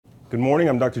Good morning,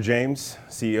 I'm Dr. James,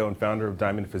 CEO and founder of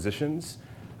Diamond Physicians,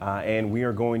 and we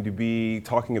are going to be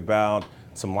talking about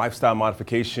some lifestyle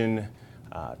modification,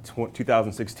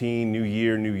 2016, new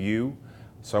year, new you.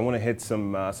 So I want to hit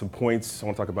some points. I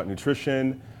want to talk about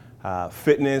nutrition,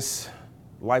 fitness,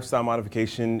 lifestyle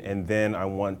modification, and then I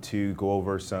want to go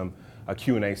over a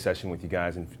Q&A session with you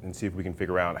guys and see if we can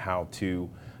figure out how to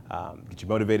get you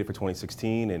motivated for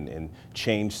 2016 and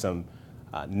change some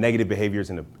negative behaviors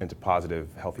into positive,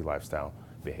 healthy lifestyle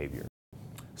behavior.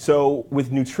 So with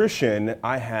nutrition,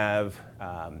 I have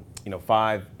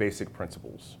 5 basic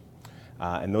principles.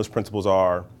 And those principles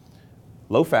are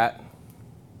low fat,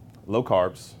 low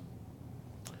carbs,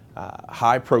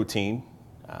 high protein,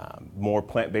 more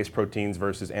plant-based proteins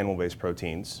versus animal-based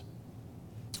proteins,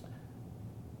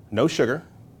 no sugar,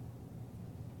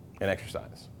 and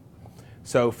exercise.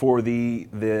 So for the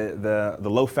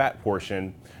low fat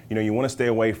portion, you want to stay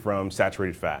away from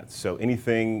saturated fats. So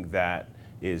anything that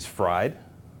is fried,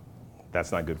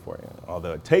 that's not good for you.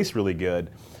 Although it tastes really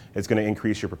good, it's going to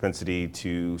increase your propensity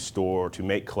to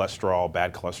make cholesterol,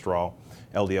 bad cholesterol,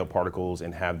 LDL particles,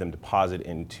 and have them deposit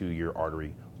into your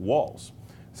artery walls.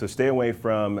 So stay away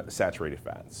from saturated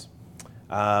fats.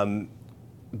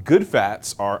 Good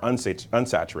fats are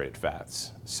unsaturated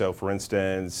fats. So for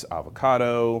instance,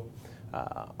 avocado,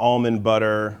 almond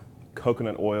butter,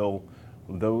 coconut oil,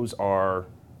 those are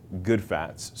good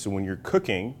fats. So when you're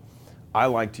cooking, I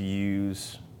like to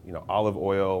use olive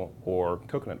oil or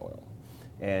coconut oil.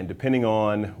 And depending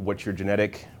on what your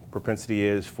genetic propensity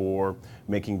is for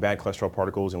making bad cholesterol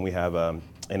particles, and we have an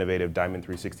innovative Diamond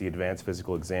 360 advanced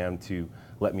physical exam to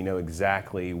let me know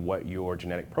exactly what your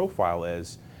genetic profile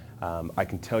is, I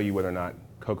can tell you whether or not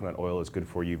coconut oil is good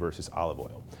for you versus olive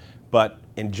oil. But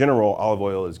in general, olive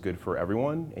oil is good for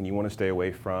everyone, and you want to stay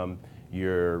away from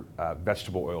your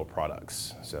vegetable oil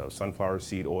products. So sunflower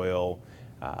seed oil,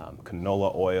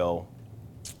 canola oil,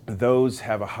 those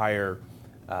have a higher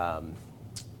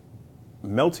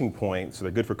melting point, so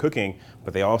they're good for cooking,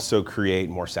 but they also create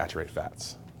more saturated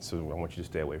fats. So I want you to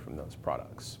stay away from those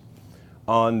products.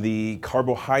 On the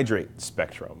carbohydrate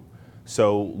spectrum,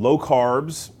 so low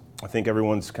carbs, I think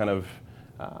everyone's kind of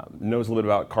knows a little bit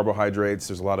about carbohydrates.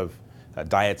 There's a lot of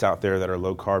diets out there that are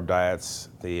low carb diets.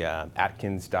 The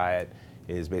Atkins diet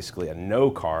is basically a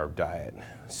no carb diet.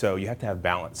 So you have to have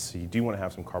balance. So you do want to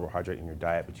have some carbohydrate in your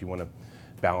diet, but you want to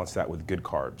balance that with good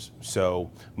carbs. So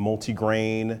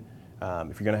multigrain,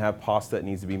 if you're going to have pasta, it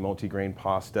needs to be multigrain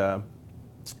pasta.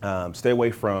 Stay away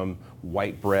from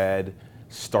white bread,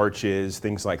 starches,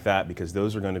 things like that, because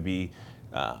those are going to be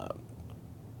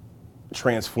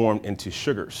transformed into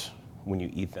sugars when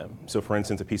you eat them. So for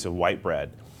instance, a piece of white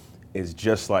bread is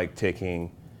just like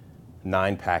taking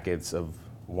 9 packets of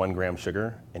 1 gram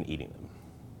sugar and eating them.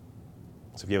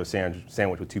 So if you have a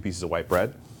sandwich with 2 pieces of white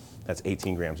bread, that's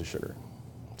 18 grams of sugar.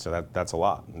 So that's a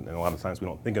lot. And a lot of times we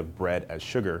don't think of bread as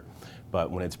sugar, but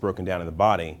when it's broken down in the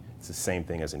body, it's the same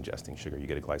thing as ingesting sugar. You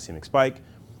get a glycemic spike,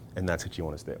 and that's what you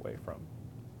want to stay away from.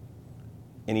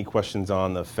 Any questions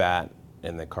on the fat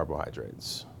and the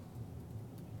carbohydrates?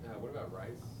 What about rice?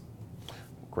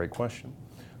 Great question.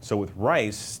 So with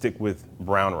rice, stick with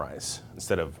brown rice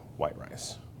instead of white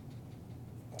rice.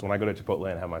 So when I go to Chipotle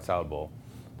and have my salad bowl,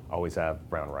 I always have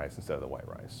brown rice instead of the white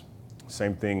rice.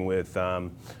 Same thing with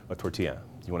a tortilla.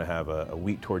 You want to have a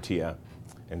wheat tortilla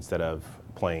instead of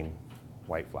plain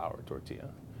white flour tortilla,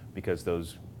 because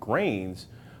those grains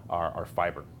are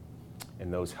fiber,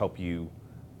 and those help you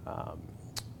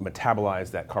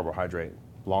metabolize that carbohydrate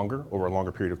over a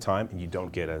longer period of time, and you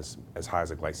don't get as high as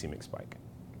a glycemic spike.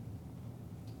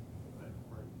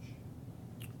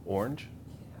 Orange?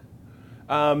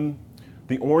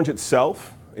 The orange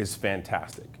itself is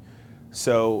fantastic.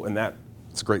 So, and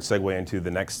that's a great segue into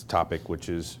the next topic, which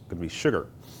is going to be sugar.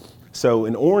 So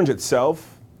an orange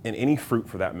itself, and any fruit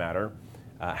for that matter,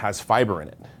 has fiber in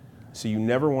it. So you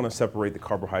never want to separate the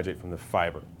carbohydrate from the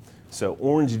fiber. So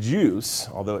orange juice,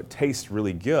 although it tastes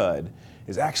really good,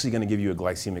 is actually going to give you a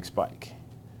glycemic spike.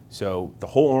 So the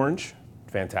whole orange,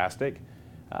 fantastic.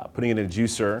 Putting it in a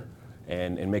juicer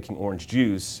and making orange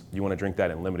juice, you want to drink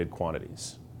that in limited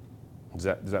quantities.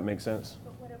 Does that make sense?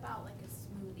 But what about like a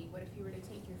smoothie? What if you were to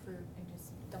take your fruit and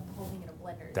just dump the whole thing in a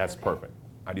blender? That's perfect.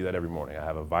 I do that every morning. I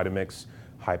have a Vitamix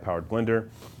high-powered blender.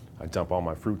 I dump all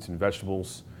my fruits and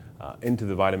vegetables into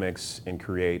the Vitamix and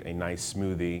create a nice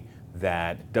smoothie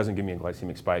that doesn't give me a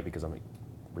glycemic spike because I'm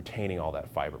retaining all that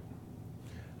fiber.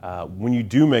 When you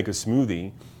do make a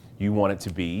smoothie, you want it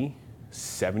to be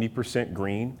 70%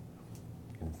 green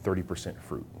and 30%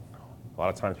 fruit. A lot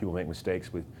of times people make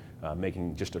mistakes with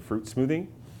making just a fruit smoothie,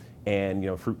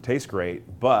 and fruit tastes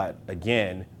great, but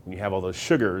again, when you have all those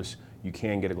sugars, you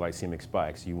can get a glycemic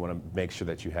spike. So you want to make sure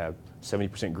that you have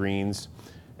 70% greens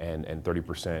and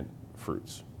 30%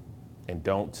 fruits. And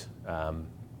don't,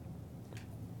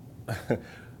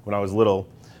 when I was little,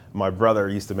 my brother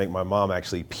used to make my mom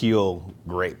actually peel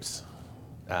grapes.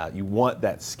 You want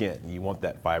that skin, you want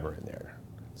that fiber in there.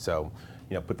 So,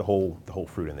 put the whole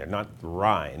fruit in there, not the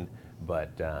rind,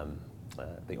 but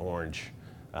the orange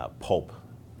pulp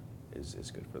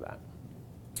is good for that.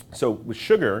 So with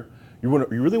sugar, you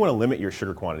really want to limit your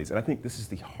sugar quantities, and I think this is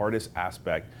the hardest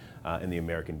aspect in the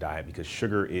American diet because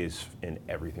sugar is in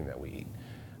everything that we eat.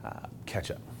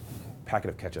 Ketchup, a packet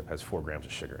of ketchup has 4 grams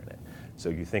of sugar in it. So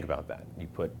you think about that. You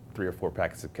put 3 or 4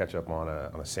 packets of ketchup on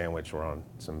a sandwich or on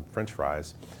some French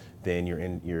fries, then you're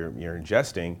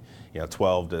ingesting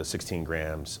 12 to 16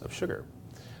 grams of sugar.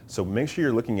 So make sure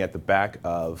you're looking at the back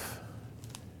of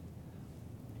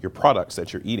your products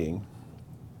that you're eating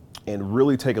and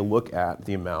really take a look at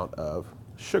the amount of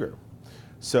sugar.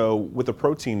 So with a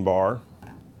protein bar,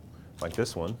 like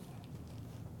this one,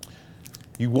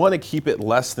 you want to keep it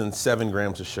less than 7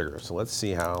 grams of sugar. So let's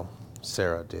see how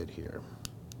Sarah did here.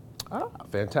 Ah,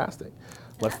 fantastic.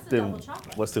 Less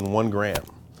than 1 gram.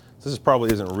 This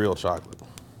probably isn't real chocolate.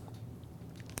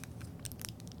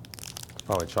 It's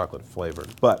probably chocolate flavored.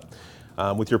 But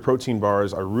with your protein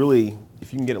bars,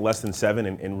 if you can get it less than 7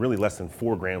 and really less than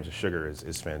 4 grams of sugar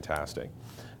is fantastic.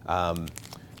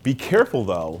 Be careful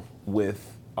though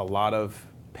with a lot of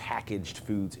packaged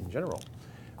foods in general,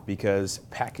 because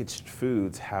packaged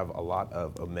foods have a lot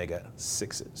of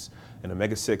omega-6s. And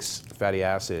omega-6 fatty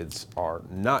acids are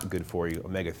not good for you,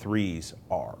 omega-3s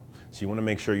are. So you want to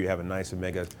make sure you have a nice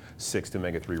omega-6 to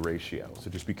omega-3 ratio.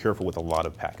 So just be careful with a lot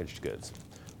of packaged goods.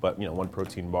 But 1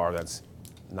 protein bar, that's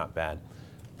not bad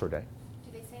per day.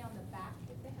 Do they say on the back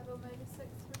if they have omega-6 or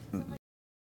something?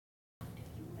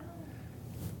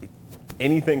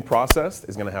 Anything processed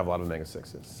is going to have a lot of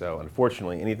omega-6s. So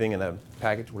unfortunately, anything in a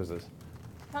package, what is this?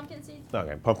 Pumpkin seeds?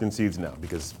 Okay, pumpkin seeds, no,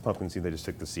 because pumpkin seed, they just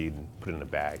took the seed and put it in a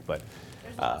bag. But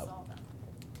There's a lot of salt.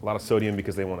 a lot of sodium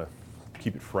because they want to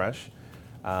keep it fresh.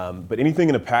 But anything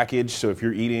in a package, so if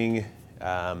you're eating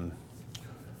any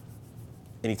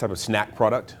type of snack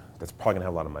product, that's probably going to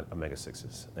have a lot of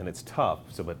omega-6s. And it's tough,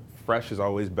 but fresh is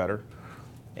always better.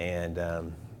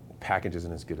 And package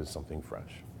isn't as good as something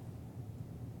fresh.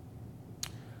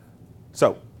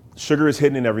 So sugar is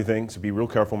hidden in everything, so be real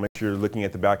careful. Make sure you're looking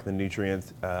at the back of the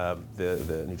nutrients,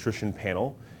 the nutrition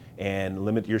panel, and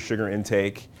limit your sugar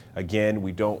intake. Again,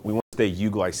 we want to stay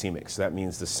euglycemic, so that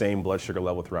means the same blood sugar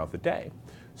level throughout the day.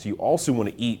 So you also want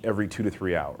to eat every 2 to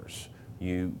 3 hours.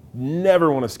 You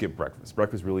never want to skip breakfast.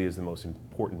 Breakfast really is the most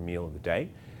important meal of the day.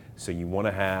 So you want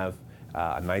to have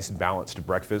a nice balanced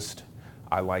breakfast.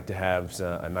 I like to have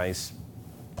a nice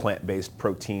plant-based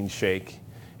protein shake,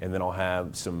 and then I'll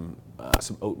have some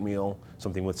oatmeal,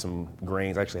 something with some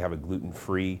grains. I actually have a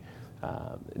gluten-free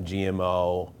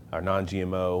GMO or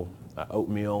non-GMO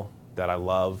oatmeal that I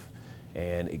love,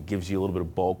 and it gives you a little bit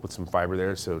of bulk with some fiber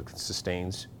there, so it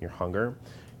sustains your hunger.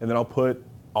 And then I'll put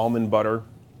almond butter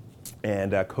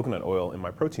and coconut oil in my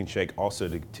protein shake also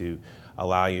to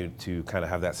allow you to kind of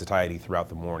have that satiety throughout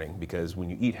the morning, because when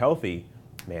you eat healthy,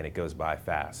 man, it goes by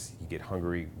fast. You get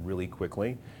hungry really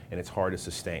quickly, and it's hard to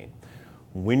sustain.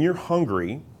 When you're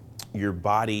hungry, your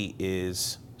body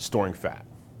is storing fat.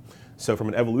 So from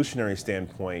an evolutionary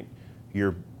standpoint,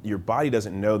 your body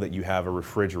doesn't know that you have a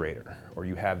refrigerator or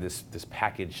you have this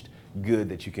packaged good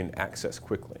that you can access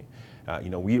quickly.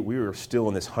 We were still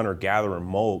in this hunter-gatherer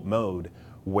mode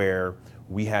where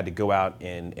we had to go out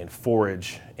and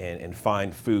forage and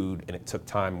find food, and it took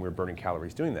time, and we were burning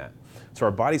calories doing that. So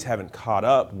our bodies haven't caught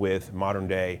up with modern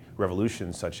day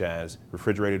revolutions such as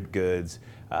refrigerated goods,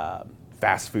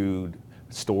 fast food,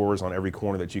 stores on every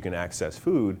corner that you can access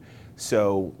food.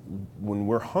 So when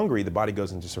we're hungry, the body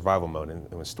goes into survival mode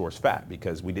and stores fat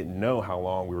because we didn't know how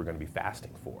long we were going to be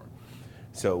fasting for.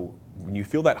 So when you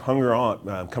feel that hunger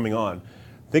coming on,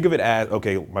 think of it as,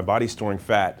 okay, my body's storing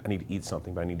fat, I need to eat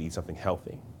something, but I need to eat something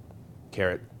healthy.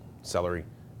 Carrot, celery,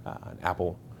 an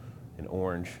apple, an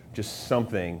orange, just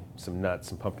something, some nuts,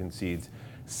 some pumpkin seeds,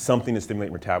 something to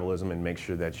stimulate metabolism and make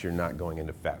sure that you're not going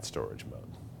into fat storage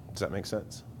mode. Does that make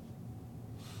sense?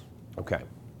 Okay,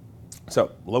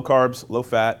 so low carbs, low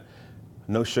fat,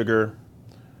 no sugar,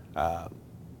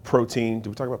 protein. Did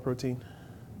we talk about protein?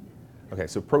 Okay,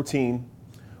 so protein,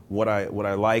 what I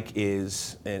like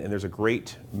is, and there's a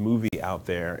great movie out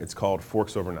there, it's called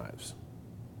Forks Over Knives.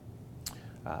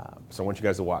 So I want you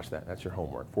guys to watch that. That's your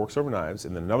homework. Forks Over Knives.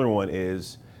 And then another one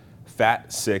is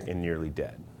Fat, Sick, and Nearly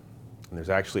Dead. And there's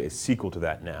actually a sequel to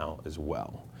that now as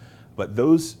well. But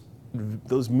those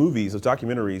movies, those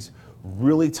documentaries,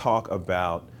 really talk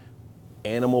about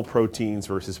animal proteins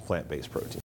versus plant-based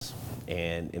proteins.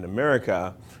 And in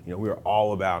America, we are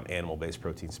all about animal-based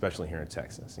proteins, especially here in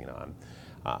Texas.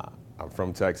 I'm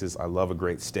from Texas. I love a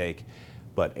great steak,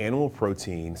 but animal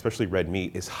protein, especially red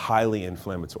meat, is highly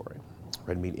inflammatory.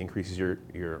 Red meat increases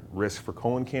your risk for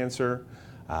colon cancer,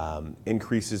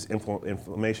 increases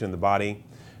inflammation in the body.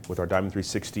 With our Diamond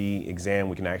 360 exam,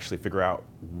 we can actually figure out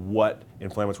what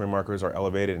inflammatory markers are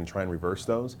elevated and try and reverse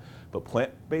those. But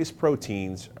plant-based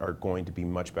proteins are going to be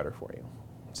much better for you.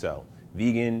 So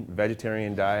vegan,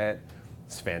 vegetarian diet,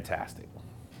 it's fantastic.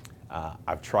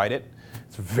 I've tried it.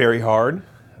 It's very hard.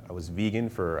 I was vegan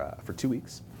for 2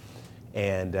 weeks.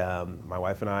 And my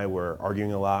wife and I were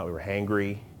arguing a lot. We were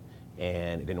hangry,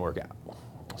 and it didn't work out.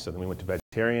 So then we went to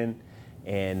vegetarian.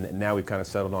 And now we've kind of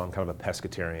settled on kind of a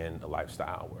pescatarian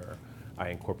lifestyle where I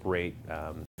incorporate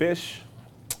fish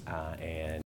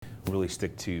and really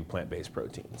stick to plant-based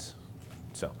proteins.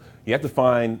 So you have to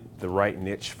find the right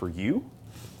niche for you.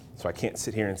 So I can't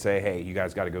sit here and say, hey, you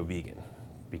guys got to go vegan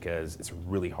because it's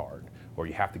really hard. Or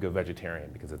you have to go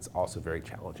vegetarian because it's also very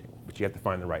challenging. But you have to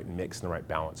find the right mix and the right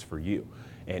balance for you.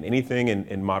 And anything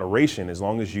in moderation, as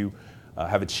long as you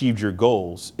have achieved your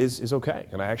goals, is okay.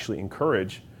 And I actually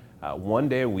encourage 1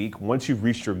 day a week, once you've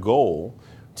reached your goal,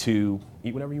 to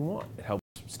eat whatever you want. It helps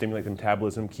stimulate the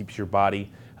metabolism, keeps your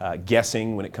body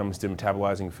guessing when it comes to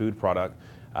metabolizing food product,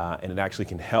 and it actually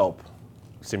can help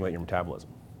stimulate your metabolism.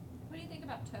 What do you think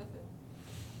about tofu?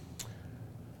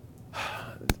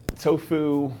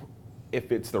 Tofu,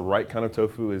 if it's the right kind of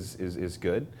tofu, is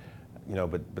good.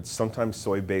 But sometimes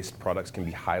soy-based products can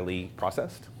be highly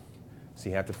processed. So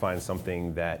you have to find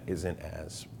something that isn't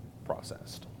as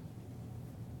processed.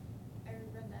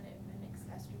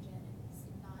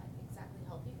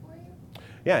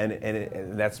 Yeah,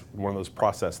 and that's one of those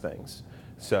processed things.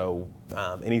 So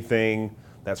anything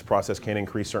that's processed can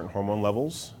increase certain hormone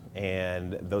levels,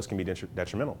 and those can be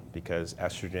detrimental because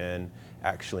estrogen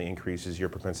actually increases your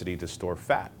propensity to store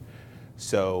fat.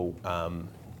 So,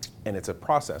 and it's a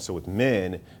process. So with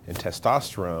men and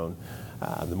testosterone,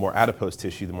 the more adipose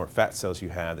tissue, the more fat cells you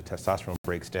have, the testosterone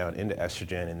breaks down into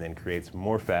estrogen and then creates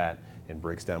more fat and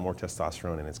breaks down more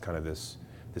testosterone, and it's kind of this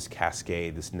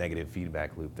cascade, this negative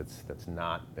feedback loop that's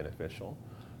not beneficial.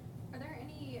 Are there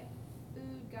any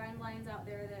food guidelines out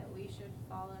there that we should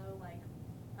follow, like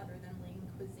other than lean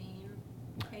cuisine,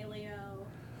 paleo?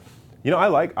 I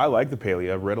like the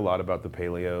paleo. I've read a lot about the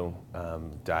paleo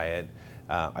diet.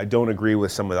 I don't agree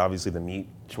with some of obviously the meat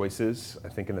choices. I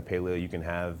think in the paleo you can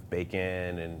have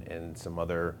bacon and some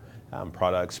other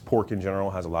products. Pork in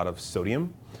general has a lot of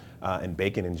sodium, and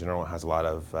bacon in general has a lot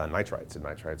of nitrites, and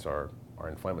nitrites are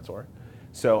inflammatory.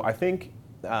 So I think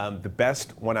the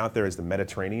best one out there is the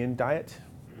Mediterranean diet,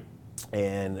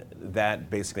 and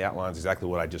that basically outlines exactly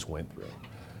what I just went through.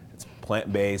 It's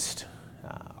plant-based,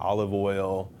 olive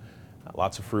oil,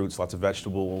 lots of fruits, lots of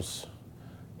vegetables,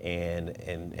 and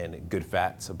good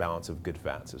fats, a balance of good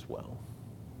fats as well.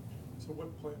 So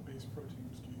what plant-based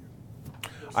proteins do you?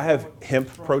 I have hemp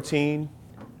protein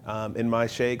in my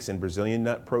shakes and Brazilian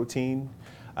nut protein.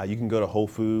 You can go to Whole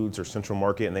Foods or Central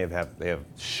Market, and they have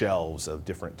shelves of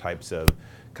different types of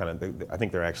I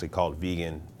think they're actually called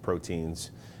vegan proteins.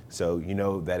 So you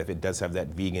know that if it does have that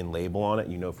vegan label on it,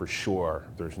 you know for sure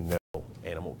there's no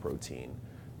animal protein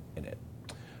in it.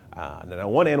 Now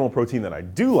one animal protein that I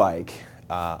do like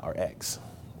are eggs.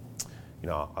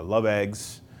 I love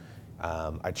eggs.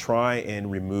 I try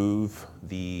and remove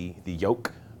the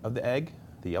yolk of the egg,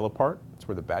 the yellow part. That's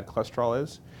where the bad cholesterol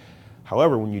is.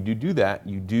 However, when you do that,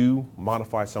 you do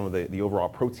modify some of the overall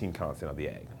protein content of the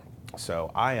egg.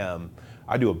 So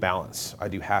I do a balance. I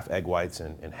do half egg whites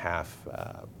and half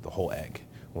the whole egg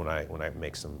when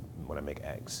I make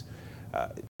eggs.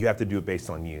 You have to do it based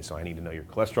on you. So I need to know your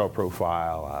cholesterol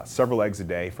profile. Several eggs a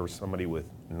day for somebody with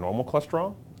normal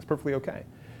cholesterol is perfectly okay.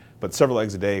 But several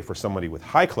eggs a day for somebody with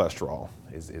high cholesterol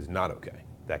is not okay.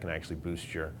 That can actually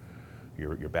boost your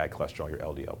bad cholesterol, your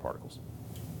LDL particles.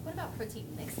 What about protein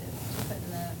mixes to put in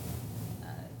the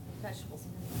vegetables?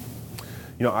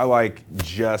 I like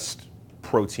just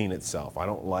protein itself. I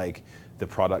don't like the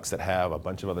products that have a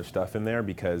bunch of other stuff in there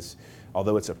because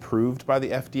although it's approved by the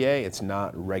FDA, it's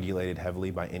not regulated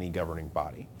heavily by any governing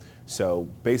body. So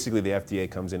basically the FDA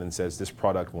comes in and says this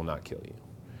product will not kill you.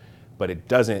 But it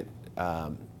doesn't,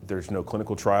 there's no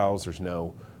clinical trials, there's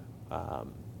no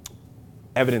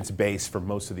evidence base for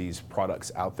most of these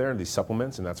products out there, these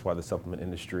supplements, and that's why the supplement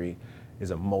industry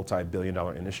is a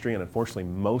multi-billion-dollar industry, and unfortunately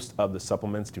most of the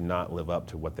supplements do not live up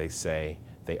to what they say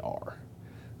they are.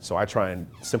 So I try and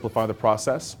simplify the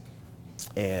process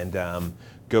and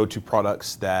go to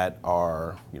products that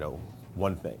are,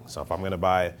 one thing. So if I'm going to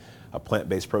buy a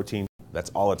plant-based protein That's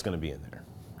all that's going to be in there.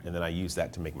 And then I use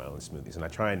that to make my own smoothies. And I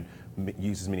try and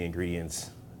use as many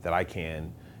ingredients that I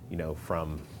can,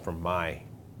 from my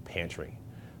pantry.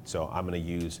 So I'm going to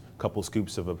use a couple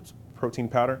scoops of a protein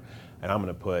powder, and I'm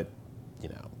going to put,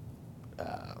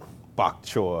 bok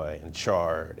choy and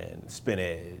chard and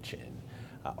spinach and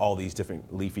all these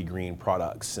different leafy green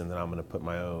products. And then I'm going to put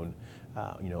my own,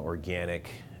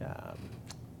 organic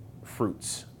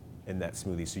fruits in that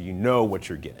smoothie, so you know what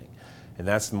you're getting. And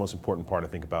that's the most important part I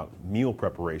think about meal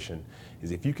preparation,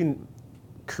 is if you can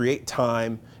create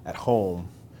time at home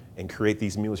and create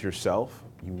these meals yourself,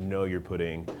 you know you're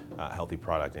putting a healthy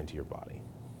product into your body.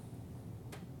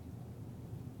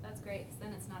 That's great, because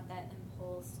then it's not that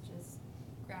impulse, just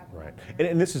grab Right, whatever.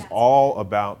 and this is That's all it.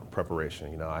 about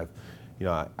preparation. I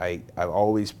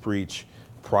always preach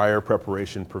prior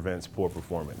preparation prevents poor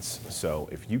performance. So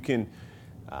if you can,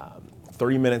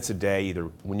 30 minutes a day, either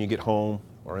when you get home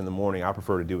or in the morning, I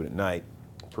prefer to do it at night,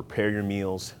 prepare your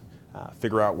meals,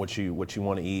 figure out what you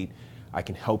want to eat. I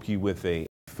can help you with a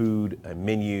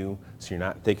menu, so you're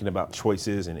not thinking about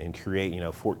choices, and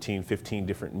create 14, 15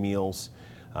 different meals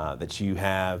that you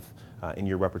have in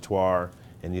your repertoire.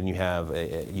 And then you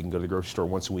can go to the grocery store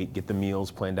once a week, get the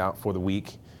meals planned out for the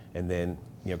week, and then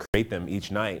create them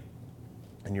each night,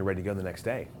 and you're ready to go the next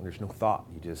day. There's no thought.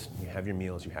 You have your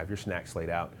meals, you have your snacks laid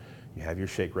out, you have your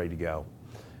shake ready to go.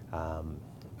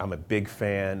 I'm a big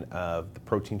fan of the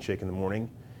protein shake in the morning,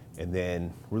 and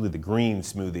then really the green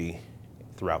smoothie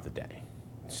throughout the day.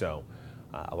 So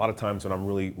a lot of times when I'm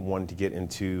really wanting to get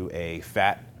into a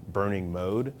fat burning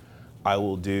mode, I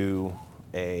will do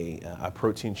a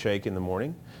protein shake in the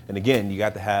morning. And again, you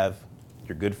got to have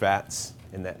your good fats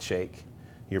in that shake,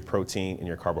 your protein, and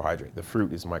your carbohydrate. The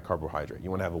fruit is my carbohydrate. You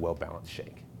want to have a well-balanced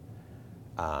shake.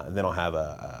 And then I'll have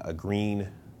a green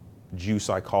juice,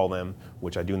 I call them,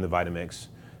 which I do in the Vitamix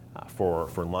for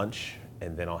lunch.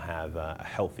 And then I'll have a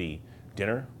healthy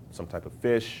dinner, some type of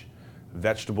fish,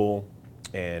 vegetable,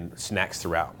 and snacks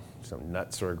throughout. So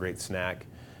nuts are a great snack.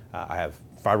 I have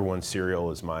Fiber One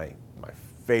cereal is my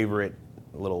favorite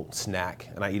little snack,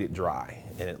 and I eat it dry.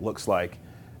 And it looks like,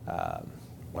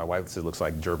 my wife says it looks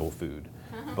like gerbil food,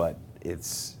 but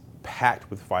it's packed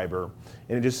with fiber,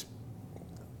 and it just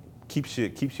keeps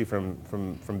you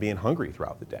from being hungry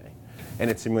throughout the day. And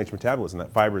it stimulates metabolism.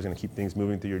 That fiber is going to keep things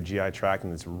moving through your GI tract,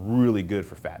 and it's really good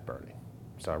for fat burning.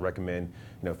 So I recommend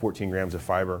 14 grams of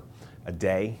fiber a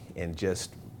day, and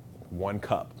just 1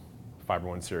 cup. Fiber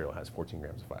One cereal has 14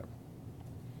 grams of fiber.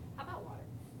 How about water?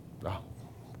 Oh,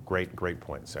 great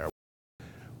point, Sarah.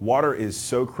 Water is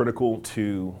so critical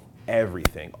to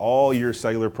everything. All your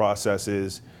cellular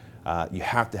processes, you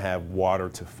have to have water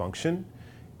to function,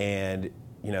 and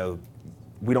we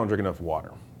don't drink enough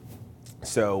water.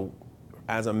 So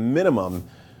as a minimum,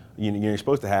 you're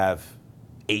supposed to have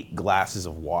 8 glasses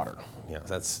of water.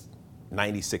 That's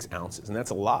 96 ounces, and that's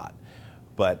a lot.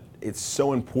 But it's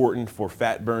so important for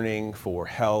fat burning, for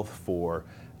health, for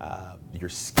your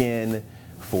skin,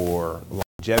 for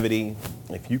longevity.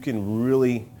 If you can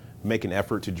really make an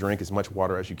effort to drink as much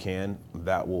water as you can,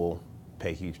 that will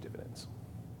pay huge dividends.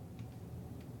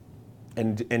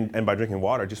 And by drinking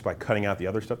water, just by cutting out the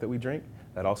other stuff that we drink,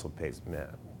 that also pays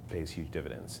huge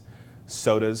dividends.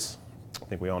 Sodas, I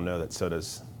think we all know that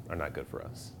sodas are not good for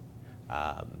us.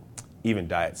 Even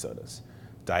diet sodas.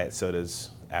 Diet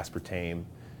sodas, aspartame,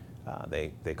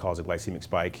 they cause a glycemic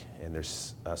spike, and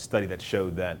there's a study that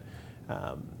showed that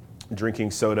drinking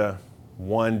soda,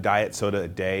 1 diet soda a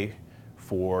day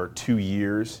for 2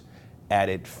 years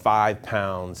added 5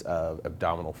 pounds of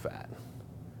abdominal fat,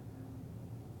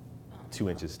 2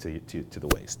 inches to the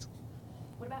waist.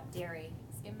 What about dairy?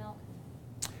 Skim milk?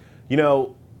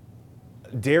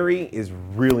 Dairy is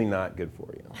really not good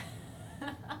for you.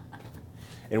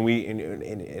 And we,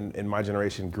 in my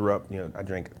generation, grew up, I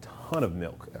drank a ton of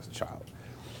milk as a child.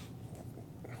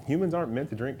 Humans aren't meant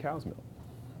to drink cow's milk,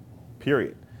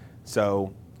 period.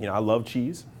 So, I love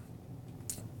cheese.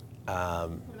 What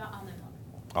about almond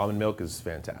milk? Almond milk is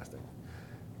fantastic.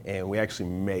 And we actually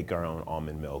make our own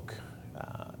almond milk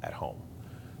at home.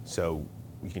 So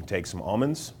you can take some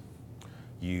almonds,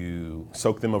 you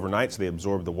soak them overnight so they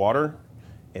absorb the water,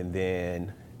 and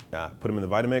then put them in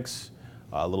the Vitamix,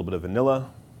 a little bit of vanilla,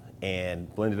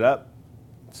 and blend it up.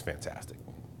 It's fantastic.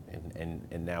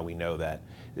 And now we know that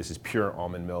this is pure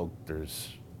almond milk. There's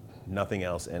nothing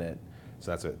else in it.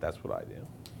 So that's what I do.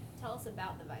 Tell us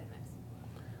about the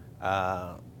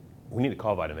Vitamix. We need to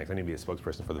call Vitamix. I need to be a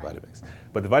spokesperson for the Vitamix.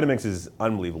 But the Vitamix is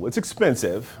unbelievable. It's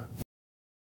expensive.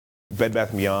 Bed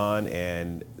Bath & Beyond,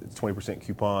 and it's 20%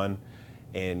 coupon,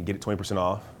 and get it 20%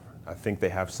 off. I think they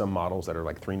have some models that are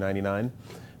like $3.99,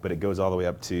 but it goes all the way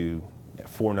up to at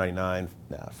 $4.99,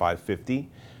 $5.50.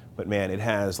 But man, it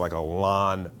has like a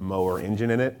lawn mower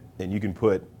engine in it, and you can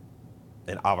put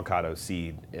an avocado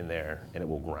seed in there and it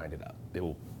will grind it up. It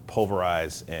will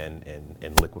pulverize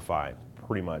and liquefy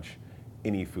pretty much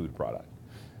any food product.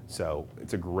 So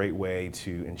it's a great way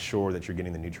to ensure that you're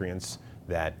getting the nutrients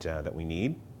that we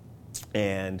need.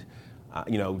 And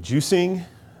juicing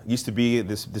used to be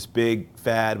this big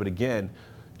fad, but again,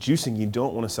 juicing, you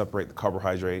don't want to separate the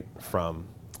carbohydrate from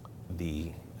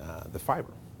the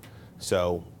fiber.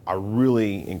 So I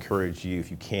really encourage you,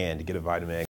 if you can, to get a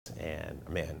Vitamix. And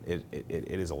man, it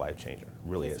is a life changer. It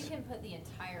really is. You can put the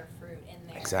entire fruit in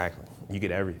there. Exactly. You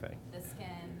get everything. The skin,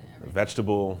 The everything.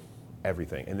 vegetable,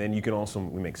 everything. And then you can also,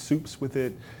 we make soups with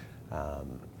it.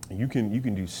 You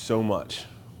can do so much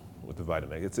with the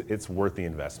Vitamix. It's worth the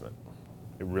investment.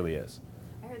 It really is.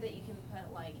 I heard that you can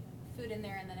put like food in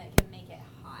there and then it can make it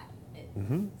hot.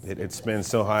 It spins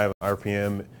so high of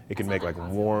RPM, it can That's make not like that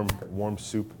possible. warm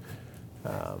soup.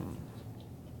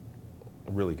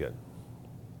 Really good.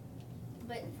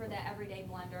 But for that everyday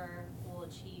blender, will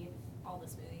achieve all the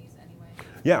smoothies anyway.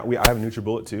 Yeah, I have a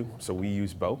NutriBullet too, so we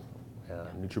use both.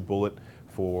 NutriBullet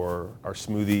for our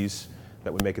smoothies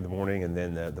that we make in the morning, and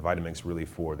then the Vitamix really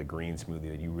for the green smoothie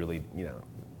that you really, you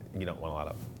don't want a lot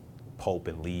of pulp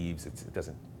and leaves.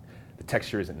 The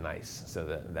texture isn't nice. So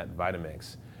that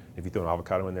Vitamix, if you throw an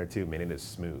avocado in there too, man, it is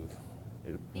smooth.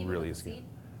 It Even really with is the good. seed?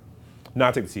 No,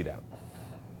 take the seed out.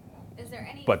 Is there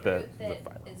any But fruit the that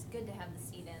fiber. is good to have the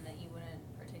seed in that you wouldn't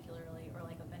particularly, or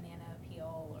like a banana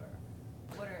peel, or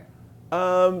what are?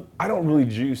 I don't really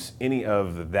juice any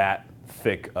of that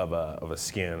thick of a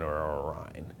skin or a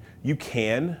rind. You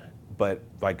can, but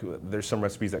like there's some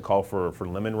recipes that call for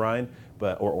lemon rind,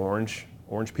 or orange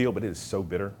peel, but it is so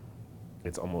bitter,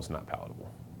 it's almost not palatable.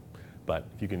 But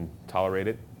if you can tolerate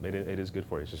it, it is good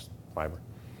for you. It's just fiber.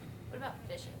 What about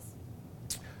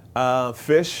fishes?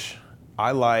 Fish,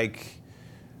 I like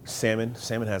salmon.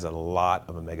 Salmon has a lot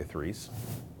of omega-3s,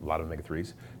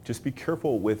 Just be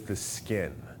careful with the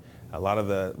skin. A lot of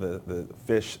the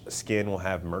fish skin will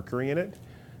have mercury in it.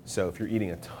 So if you're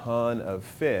eating a ton of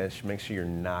fish, make sure you're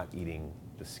not eating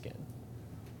the skin.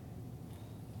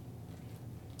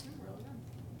 Really good.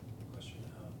 Question,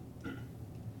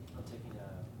 I'm taking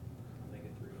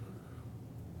omega-3,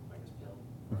 I guess, pill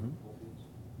from Whole Foods.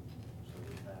 So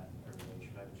with that,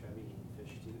 should I be eating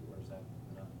fish too, or is that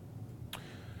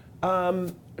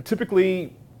enough?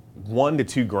 Typically, 1 to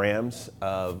 2 grams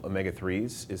of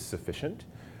omega-3s is sufficient.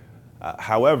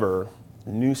 However,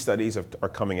 new studies are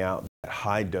coming out that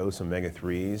high dose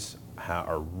omega-3s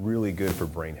are really good for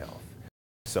brain health.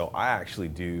 So I actually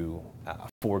do a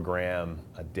 4 gram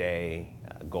a day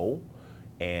goal,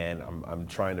 and I'm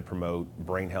trying to promote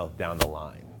brain health down the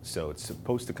line. So it's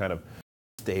supposed to kind of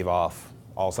stave off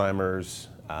Alzheimer's,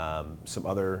 some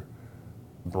other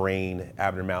brain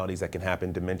abnormalities that can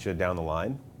happen, dementia down the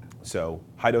line. So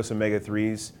high dose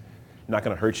omega-3s, not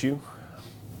going to hurt you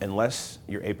unless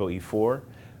you're ApoE4.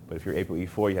 But if you're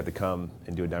ApoE4, you have to come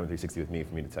and do a Diamond 360 with me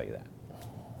for me to tell you that.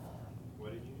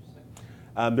 What did you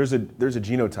say? There's a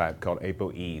genotype called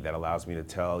ApoE that allows me to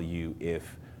tell you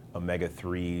if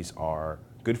omega-3s are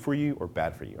good for you or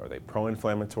bad for you. Are they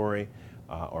pro-inflammatory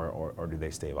or do they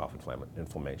stave off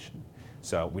inflammation?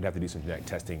 So we'd have to do some genetic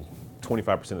testing.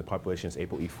 25% of the population is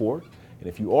ApoE4. And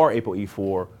if you are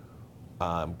ApoE4,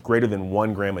 greater than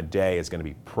 1 gram a day is going to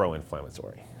be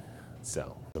pro-inflammatory.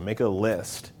 So make a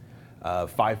list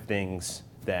of 5 things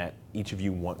that each of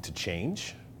you want to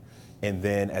change. And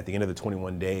then at the end of the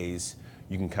 21 days,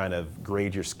 you can kind of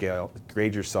grade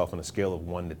yourself on a scale of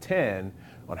 1 to 10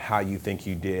 on how you think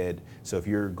you did. So if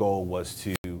your goal was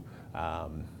to,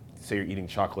 say you're eating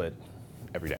chocolate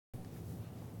every day,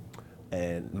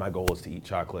 and my goal is to eat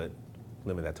chocolate,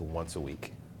 limit that to once a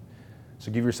week.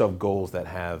 So give yourself goals that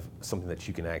have something that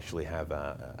you can actually have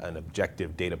an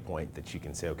objective data point that you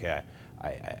can say, okay,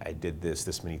 I did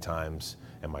this many times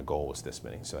and my goal was this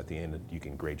many. So at the end, you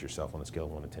can grade yourself on a scale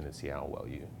of 1 to 10 and see how well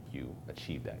you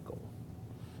achieve that goal.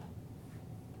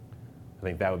 I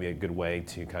think that would be a good way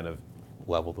to kind of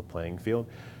level the playing field.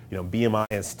 BMI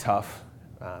is tough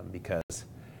because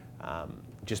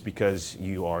just because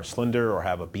you are slender or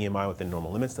have a BMI within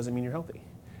normal limits doesn't mean you're healthy.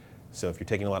 So if you're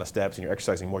taking a lot of steps and you're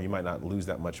exercising more, you might not lose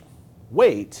that much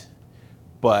weight,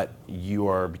 but you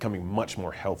are becoming much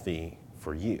more healthy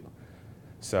for you.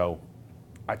 So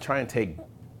I try and take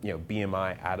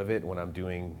BMI out of it when I'm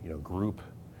doing group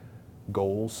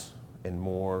goals and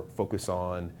more focus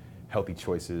on healthy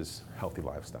choices, healthy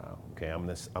lifestyle. Okay, I'm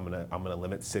gonna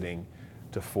limit sitting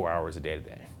to 4 hours a day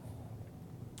today.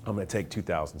 I'm gonna take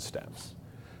 2,000 steps.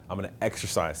 I'm gonna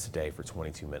exercise today for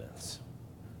 22 minutes.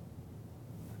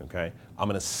 Okay, I'm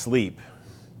going to sleep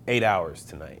 8 hours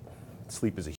tonight.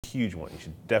 Sleep is a huge one. You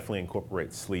should definitely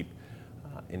incorporate sleep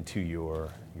into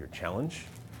your challenge.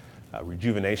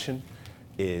 Rejuvenation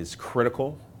is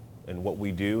critical in what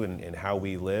we do and how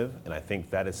we live, and I think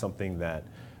that is something that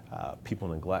people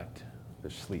neglect,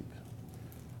 their sleep.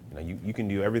 You know, you can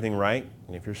do everything right,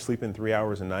 and if you're sleeping 3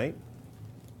 hours a night,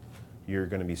 you're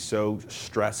going to be so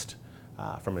stressed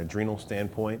from an adrenal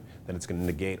standpoint that it's going to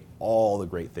negate all the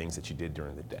great things that you did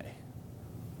during the day.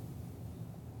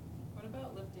 What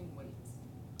about lifting weights?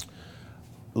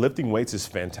 Lifting weights is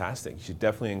fantastic. You should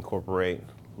definitely incorporate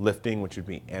lifting, which would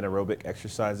be anaerobic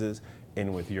exercises,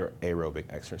 in with your aerobic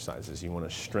exercises. You want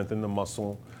to strengthen the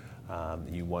muscle.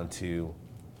 You want to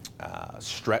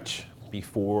stretch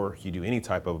before you do any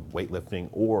type of weightlifting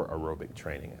or aerobic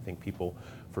training. I think people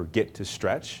forget to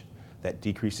stretch. That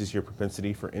decreases your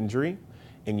propensity for injury.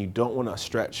 And you don't want to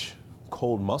stretch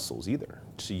cold muscles either.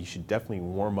 So you should definitely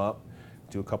warm up,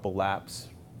 do a couple laps,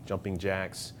 jumping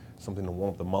jacks, something to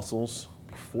warm up the muscles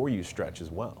before you stretch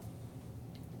as well.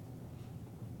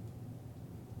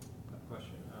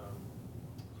 Question.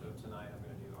 So tonight I'm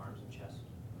going to do arms and chest,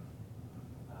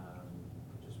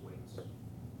 just weights.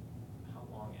 How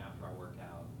long after I work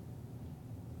out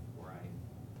before I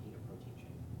eat a protein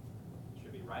shake?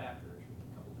 Should it be right after, or should it be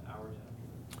a couple of hours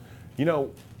after? You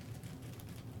know,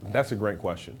 that's a great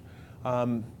question.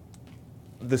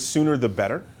 The sooner the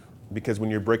better, because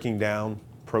when you're breaking down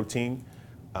protein,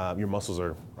 your muscles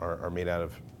are made out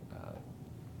of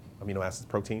amino acids,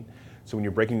 protein. So when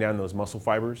you're breaking down those muscle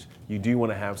fibers, you do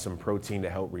want to have some protein to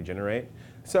help regenerate.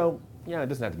 So yeah, it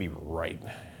doesn't have to be right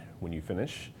when you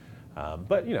finish,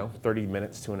 but you know, 30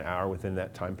 minutes to an hour within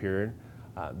that time period,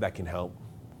 that can help.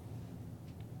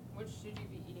 What should you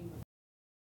be eating with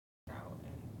workout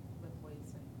and lift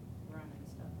weights and run and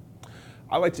stuff?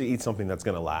 I like to eat something that's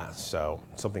going to last, so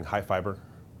something high fiber,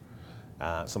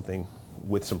 something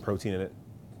with some protein in it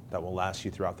that will last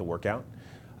you throughout the workout,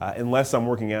 unless I'm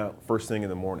working out first thing in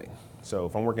the morning. So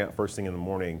if I'm working out first thing in the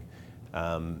morning,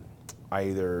 I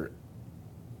either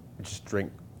just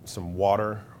drink some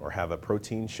water or have a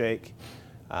protein shake,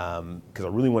 because I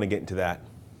really want to get into that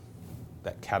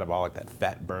catabolic, that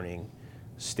fat burning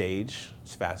stage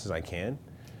as fast as I can.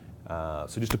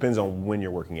 So it just depends on when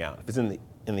you're working out. If it's in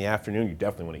the afternoon, you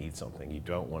definitely want to eat something. You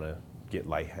don't want to get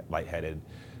lightheaded,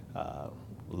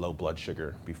 low blood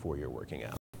sugar before you're working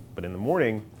out. But in the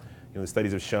morning, you know, the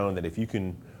studies have shown that if you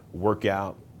can work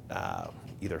out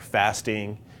either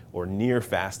fasting or near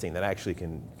fasting, that actually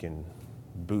can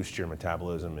boost your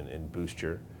metabolism and boost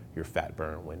your fat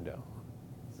burn window.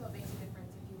 So it makes a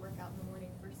difference if you work out in the morning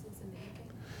versus in the evening?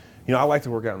 You know, I like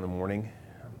to work out in the morning.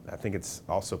 I think it's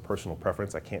also personal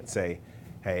preference. I can't say,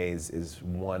 hey, is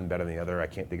one better than the other? I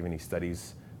can't think of any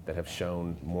studies that have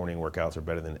shown morning workouts are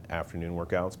better than afternoon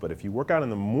workouts. But if you work out in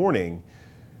the morning,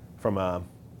 from a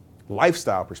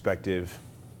lifestyle perspective,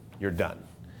 you're done.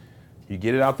 You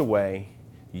get it out the way,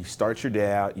 you start your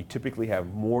day out, you typically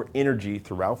have more energy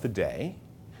throughout the day,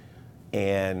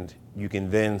 and you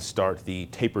can then start the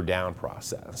taper down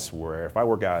process, where if I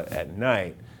work out at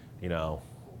night, you know,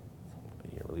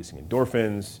 you're releasing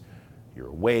endorphins, you're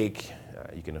awake,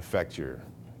 you can affect your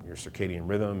circadian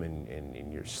rhythm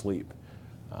and your sleep.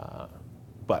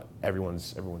 But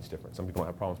everyone's different. Some people don't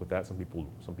have problems with that, some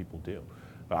people do.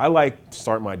 But I like to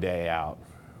start my day out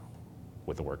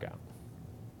with a workout.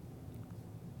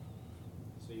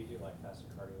 So you do like fasted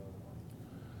cardio in the morning?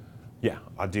 Yeah,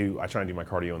 I try and do my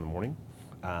cardio in the morning.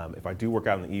 If I do work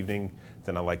out in the evening,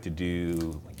 then I like to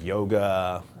do like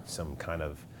yoga, some kind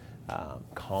of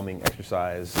calming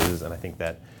exercises, and I think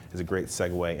that is a great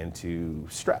segue into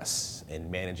stress and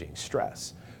managing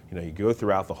stress. You know, you go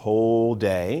throughout the whole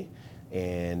day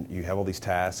and you have all these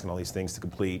tasks and all these things to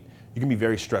complete. You can be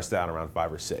very stressed out around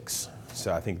 5 or 6.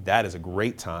 So I think that is a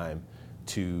great time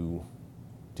to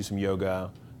do some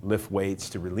yoga, lift weights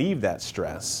to relieve that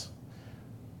stress,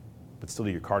 but still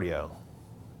do your cardio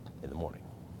in the morning.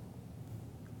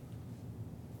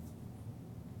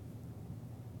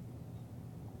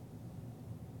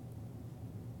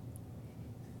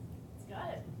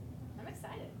 Got it. I'm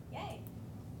excited. Yay.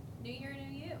 New year,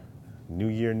 new you. New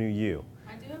year, new you.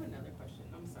 I do have another question.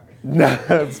 I'm sorry. No,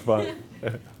 that's fun.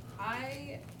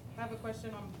 I have a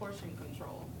question on portion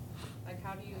control. Like,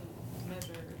 how do you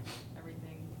measure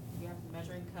everything? You have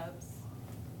measuring cups,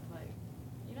 like,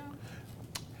 you know?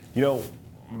 You know,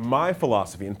 my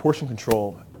philosophy, and portion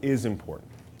control is important,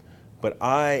 but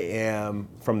I am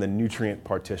from the nutrient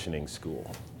partitioning school.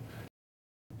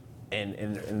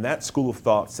 And that school of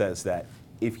thought says that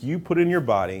if you put it in your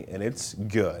body and it's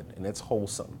good and it's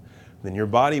wholesome, then your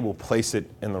body will place it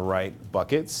in the right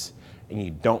buckets, and you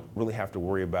don't really have to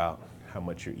worry about how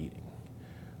much you're eating.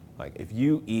 Like if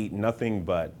you eat nothing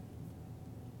but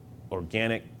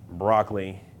organic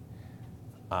broccoli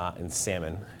and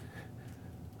salmon,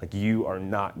 like you are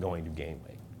not going to gain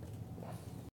weight.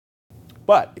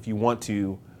 But if you want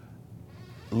to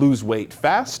lose weight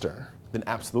faster, then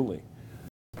absolutely.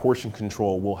 Portion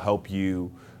control will help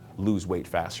you lose weight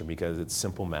faster because it's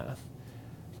simple math.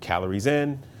 Calories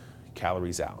in,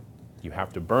 calories out. You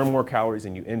have to burn more calories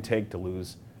than you intake to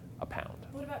lose a pound.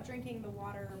 What about drinking the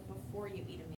water before you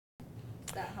eat a meal?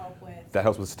 Does that help with? That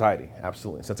helps with satiety,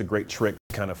 absolutely. So that's a great trick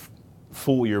to kind of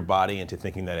fool your body into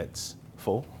thinking that it's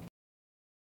full.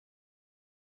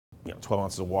 12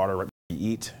 ounces of water right before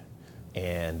you eat,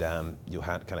 and you'll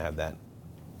kind of have that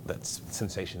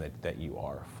sensation that you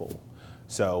are full.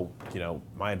 So,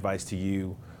 my advice to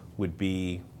you would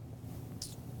be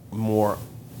more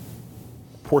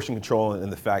portion control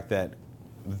and the fact that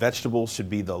vegetables should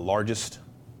be the largest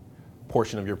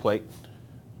portion of your plate,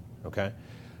 okay?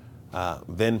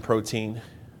 Then protein,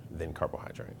 then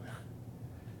carbohydrate.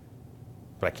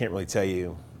 But I can't really tell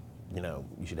you, you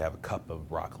should have a cup of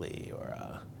broccoli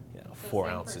or, So 4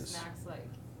 same ounces. For snacks, like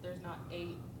there's not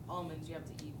 8 almonds you have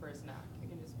to eat for a snack. It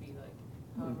can just be like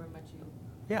however much you.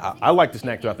 Yeah, I like to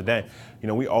snack throughout the day.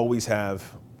 We always have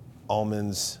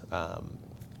almonds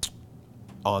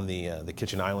on the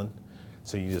kitchen island,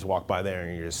 so you just walk by there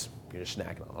and you're just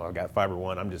snacking. Oh, I got Fiber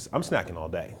One. I'm snacking all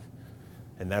day,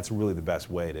 and that's really the best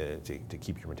way to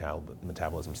keep your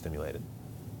metabolism stimulated.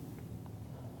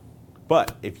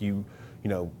 But if you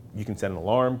can set an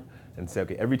alarm and say,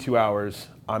 okay, every 2 hours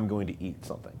I'm going to eat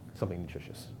something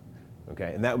nutritious,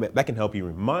 okay, and that can help you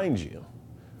remind you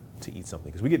to eat something,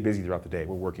 because we get busy throughout the day.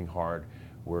 We're working hard,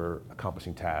 we're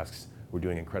accomplishing tasks, we're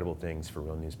doing incredible things for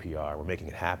Real News PR, we're making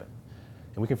it happen,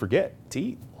 and we can forget to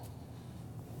eat.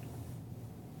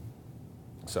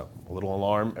 So a little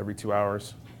alarm every 2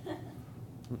 hours.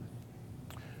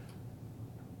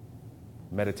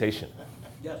 Meditation.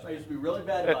 Yes, I used to be really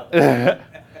bad about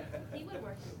that. He would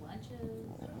work through lunches.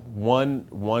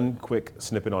 One quick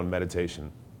snippet on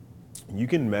meditation. You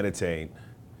can meditate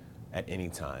at any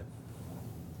time.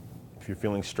 If you're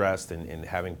feeling stressed and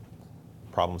having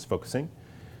problems focusing,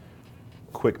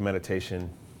 quick meditation,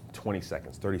 20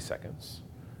 seconds, 30 seconds.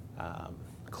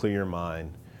 Clear your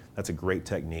mind. That's a great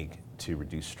technique to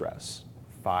reduce stress.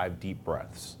 5 deep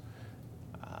breaths.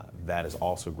 That is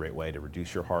also a great way to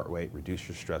reduce your heart rate, reduce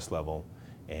your stress level,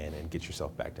 and get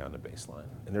yourself back down to baseline.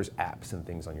 And there's apps and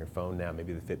things on your phone now.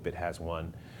 Maybe the Fitbit has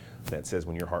one that says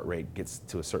when your heart rate gets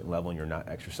to a certain level and you're not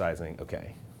exercising,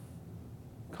 okay,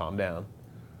 calm down,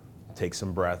 take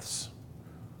some breaths,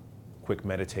 quick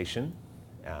meditation,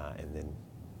 and then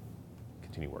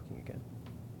continue working again.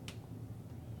 Do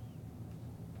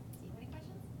you have any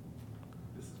questions?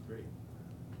 This is great.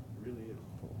 It really is.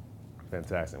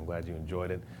 Fantastic. I'm glad you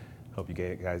enjoyed it. Hope you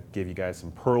gave you guys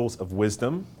some pearls of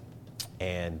wisdom.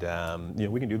 And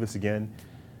we can do this again,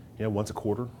 once a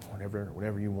quarter,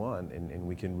 whenever you want, and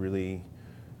we can really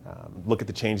look at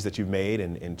the changes that you've made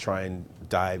and try and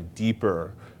dive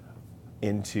deeper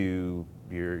into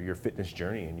your fitness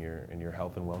journey and your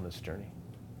health and wellness journey.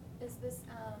 Is this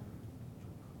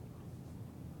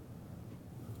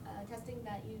testing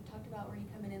that you talked about where you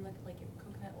come in and look like if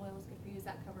coconut oil is good for you, is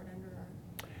that covered under our?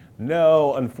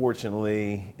 No,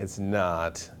 unfortunately, it's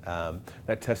not.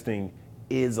 That testing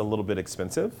is a little bit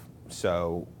expensive,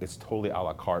 so it's totally a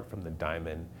la carte from the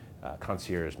Diamond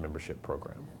Concierge membership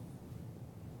program.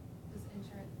 Does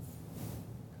insurance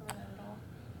cover that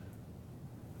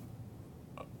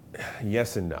at all?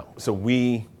 Yes and no. So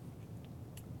we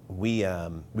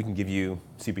can give you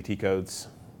CPT codes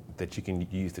that you can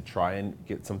use to try and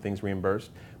get some things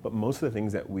reimbursed, but most of the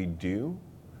things that we do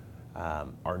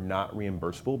are not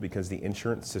reimbursable because the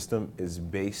insurance system is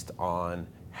based on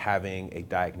having a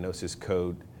diagnosis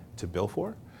code to bill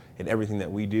for, and everything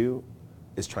that we do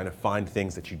is trying to find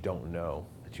things that you don't know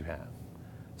that you have.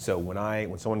 So when I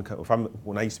used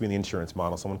to be in the insurance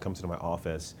model, someone comes into my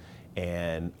office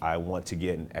and I want to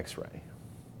get an X-ray.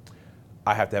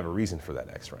 I have to have a reason for that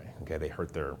X-ray. Okay, they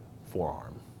hurt their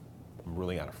forearm. I'm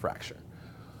ruling out a fracture.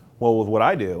 Well, with what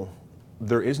I do,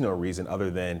 there is no reason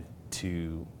other than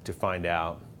to find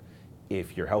out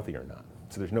if you're healthy or not.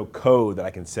 So there's no code that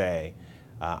I can say,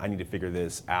 I need to figure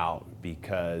this out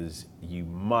because you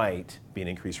might be an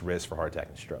increased risk for heart attack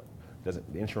and stroke. The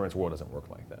insurance world doesn't work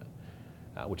like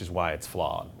that, which is why it's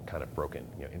flawed, kind of broken.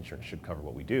 Insurance should cover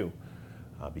what we do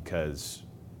because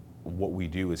what we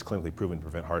do is clinically proven to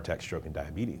prevent heart attack, stroke, and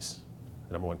diabetes.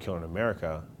 The #1 killer in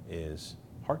America is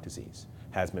heart disease.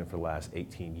 Has been for the last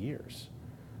 18 years.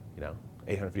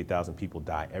 850,000 people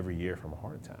die every year from a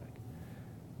heart attack,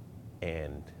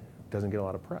 and doesn't get a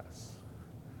lot of press.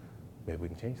 maybe we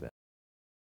can change that.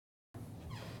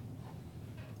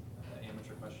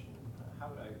 Amateur question, how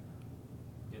would I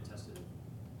get tested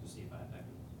to see if I have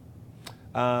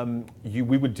diabetes?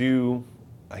 We would do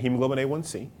a hemoglobin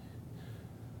A1C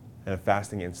and a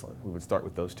fasting insulin. We would start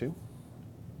with those two,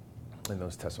 and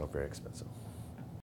those tests are very expensive.